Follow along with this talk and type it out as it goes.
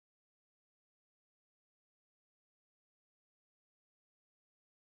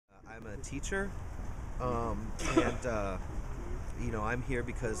I'm a teacher, I'm here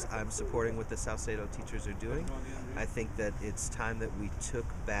because I'm supporting what the Saucedo teachers are doing. I think that it's time that we took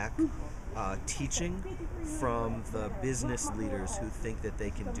back teaching from the business leaders who think that they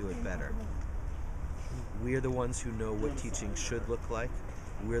can do it better. We're the ones who know what teaching should look like.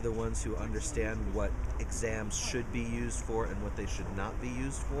 We're the ones who understand what exams should be used for and what they should not be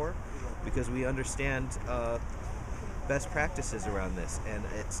used for, because we understand best practices around this, and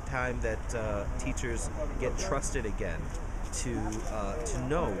it's time that teachers get trusted again to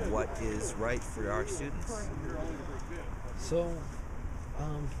know what is right for our students. So,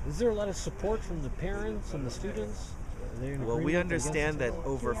 is there a lot of support from the parents and the students? Well, we understand that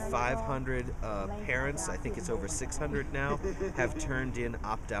over 500 parents, I think it's over 600 now, have turned in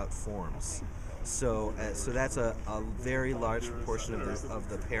opt-out forms. So that's a very large proportion of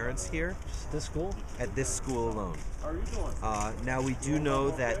the parents here. This school? At this school alone. Now we do know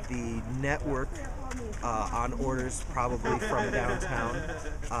that the network on orders, probably from downtown,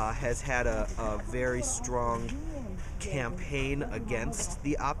 has had a very strong campaign against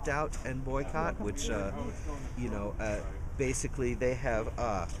the opt-out and boycott, which basically they have.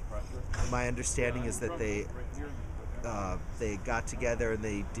 My understanding is that they got together and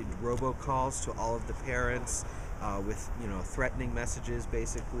they did robocalls to all of the parents with threatening messages,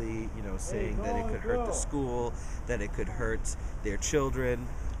 basically saying that it could hurt the school, that it could hurt their children,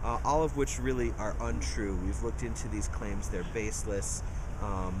 all of which really are untrue. We've looked into these claims; they're baseless.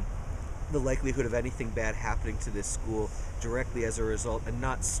 The likelihood of anything bad happening to this school directly as a result, and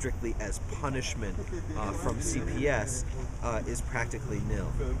not strictly as punishment from CPS, is practically nil.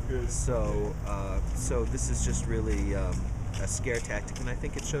 So this is just really a scare tactic, and I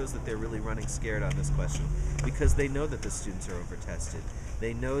think it shows that they're really running scared on this question, because they know that the students are over-tested.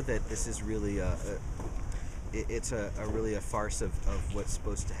 They know that this is really it's really a farce of what's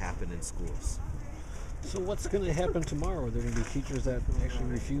supposed to happen in schools. So what's going to happen tomorrow? Are there going to be teachers that actually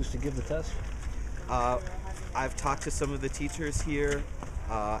refuse to give the test? I've talked to some of the teachers here,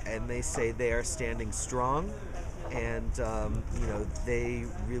 and they say they are standing strong, and they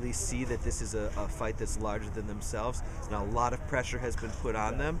really see that this is a fight that's larger than themselves. Now, a lot of pressure has been put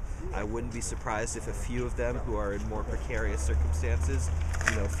on them. I wouldn't be surprised if a few of them who are in more precarious circumstances,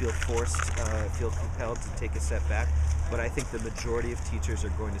 feel compelled to take a step back. But I think the majority of teachers are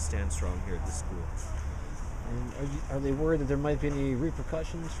going to stand strong here at the school. And are they worried that there might be any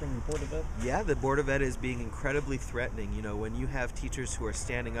repercussions from the Board of Ed? Yeah, the Board of Ed is being incredibly threatening. When you have teachers who are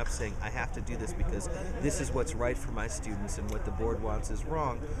standing up saying, I have to do this because this is what's right for my students and what the board wants is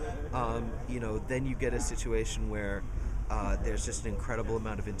wrong, then you get a situation where there's just an incredible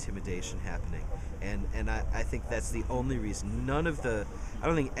amount of intimidation happening. And I think that's the only reason. I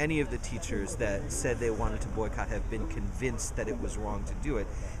don't think any of the teachers that said they wanted to boycott have been convinced that it was wrong to do it.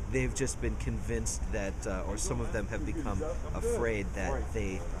 They've just been convinced that, or some of them have become afraid that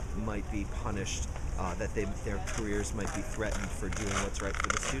they might be punished, that their careers might be threatened for doing what's right for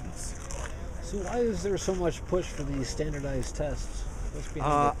the students. So why is there so much push for these standardized tests?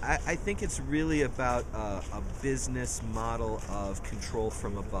 I think it's really about a business model of control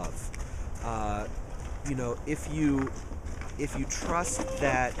from above. If you trust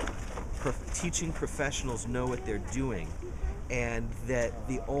that teaching professionals know what they're doing, and that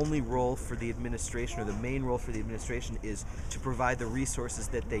the only role for the administration, or the main role for the administration, is to provide the resources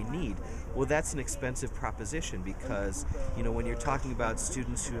that they need, well, that's an expensive proposition, because when you're talking about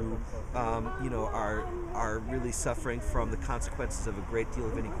students who are really suffering from the consequences of a great deal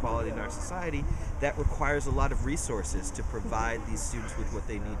of inequality in our society, that requires a lot of resources to provide these students with what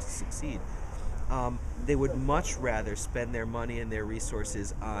they need to succeed. They would much rather spend their money and their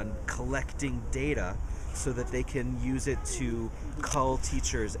resources on collecting data so that they can use it to cull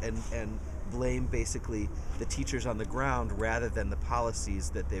teachers and blame basically the teachers on the ground rather than the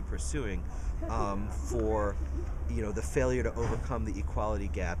policies that they're pursuing for the failure to overcome the equality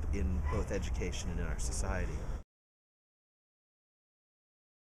gap in both education and in our society.